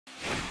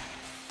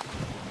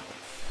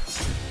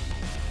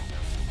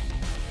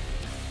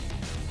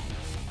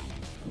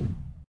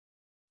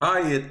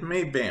Hi, it's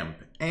Me Vamp,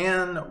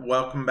 and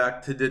welcome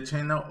back to the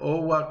channel,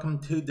 or welcome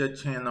to the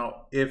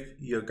channel if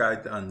you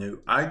guys are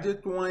new. I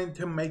just wanted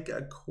to make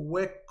a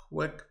quick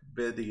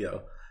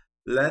video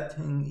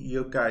letting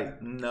you guys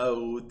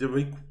know the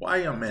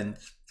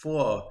requirements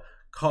for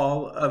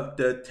Call of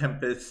the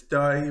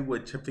Tempestarii,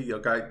 which if you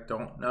guys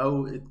don't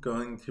know, it's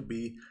going to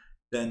be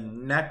the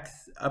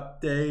next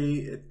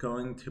update. It's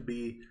going to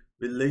be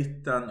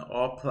released on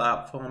all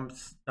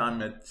platforms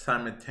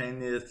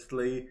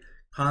simultaneously.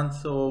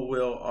 Console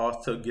will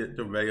also get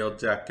the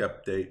Railjack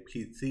update.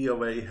 PC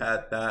already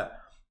had that.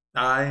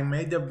 I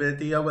made a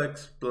video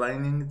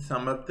explaining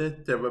some of this.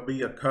 There will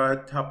be a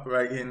card top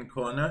right hand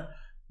corner.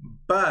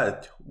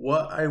 But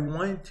what I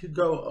want to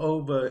go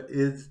over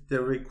is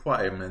the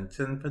requirements.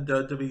 And for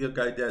those of you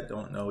guys that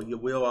don't know, you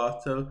will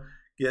also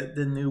get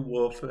the new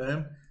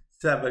Warframe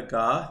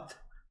Cerebral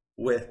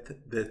with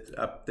this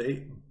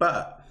update.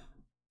 But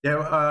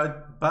there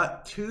are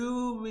but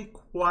two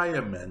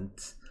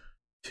requirements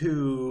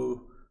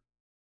to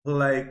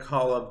play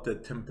Call of the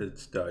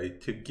Tempestarii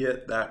to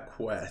get that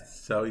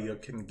quest, so you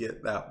can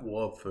get that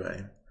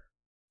Warframe.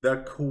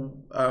 The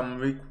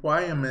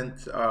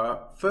requirements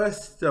are,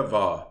 first of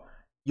all,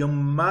 you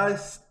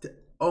must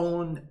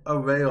own a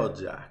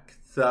Railjack.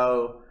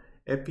 So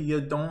if you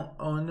don't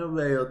own a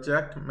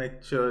Railjack,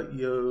 make sure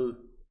you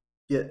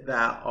get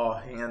that all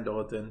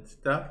handled and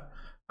stuff.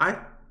 I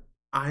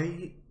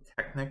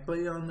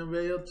technically own a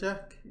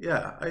Railjack.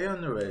 Yeah, I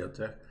own a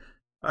Railjack.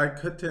 I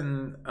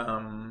couldn't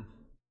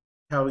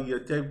tell you,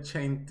 they've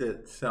changed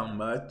it so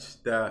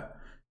much that,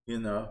 you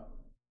know,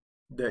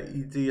 the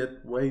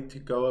easiest way to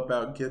go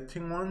about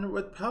getting one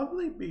would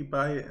probably be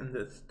buy it in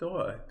the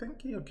store. I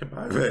think you can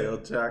buy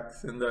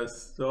Railjacks in the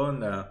store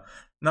now.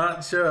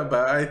 Not sure,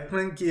 but I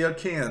think you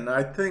can.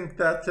 I think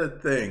that's a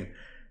thing.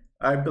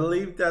 I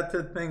believe that's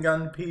a thing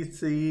on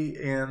PC,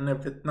 and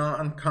if it's not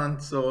on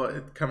console,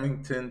 it's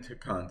coming into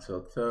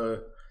console.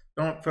 So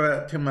don't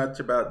fret too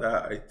much about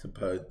that, I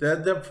suppose.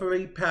 There's a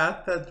free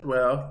path as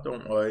well,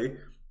 don't worry.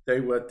 They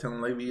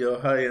wouldn't leave you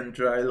high and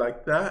dry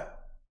like that.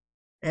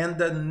 And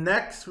the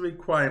next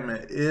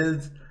requirement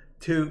is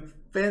to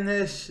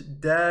finish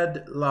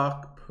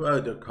Deadlock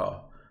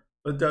Protocol.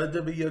 For those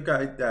of you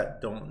guys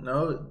that don't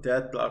know,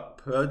 Deadlock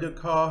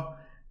Protocol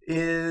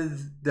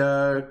is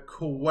the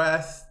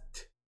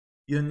quest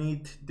you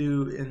need to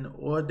do in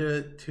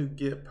order to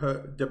get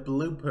the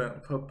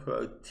blueprint for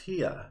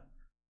Protea.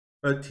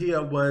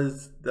 Protea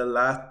was the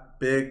last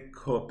big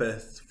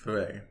corpus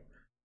frame,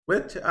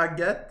 which I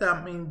guess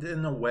that means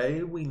in a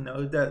way we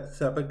know that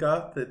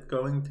Sebagoth is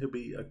going to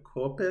be a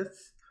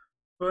corpus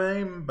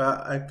frame,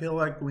 but I feel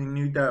like we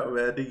knew that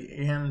already,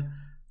 and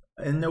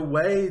in a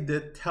way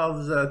that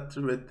tells us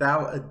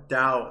without a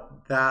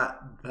doubt that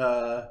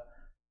the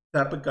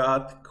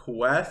Sebagoth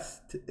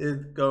quest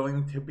is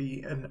going to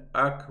be an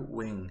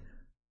Archwing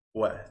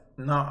quest.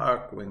 Not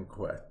Archwing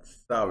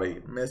quest,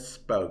 sorry,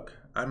 misspoke.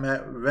 I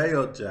meant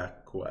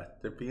Railjack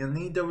quest. If you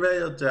need a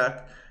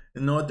Railjack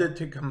in order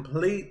to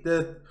complete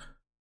this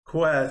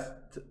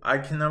quest, I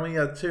can only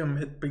assume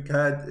it's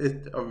because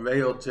it's a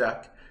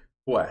Railjack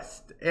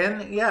quest.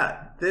 And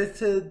yeah,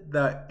 this is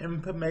the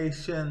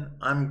information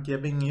I'm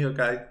giving you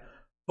guys.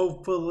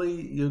 Hopefully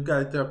you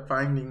guys are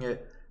finding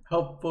it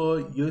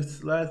helpful,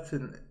 useless,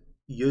 and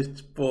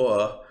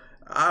useful.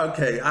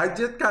 Okay, I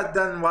just got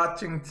done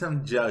watching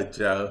some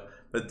JoJo,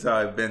 which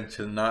I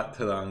mentioned not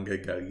too long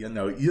ago. You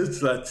know,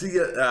 useless.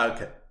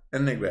 Okay,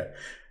 anyway.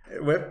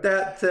 With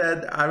that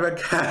said, I will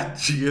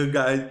catch you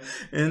guys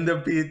in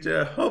the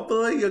future.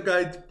 Hopefully you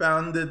guys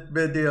found this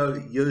video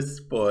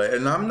useful.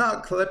 And I'm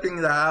not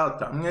clipping that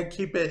out. I'm going to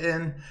keep it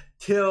in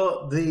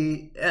till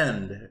the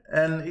end.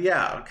 And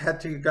yeah, I'll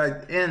catch you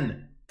guys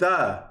in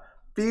the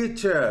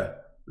future.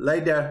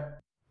 Later.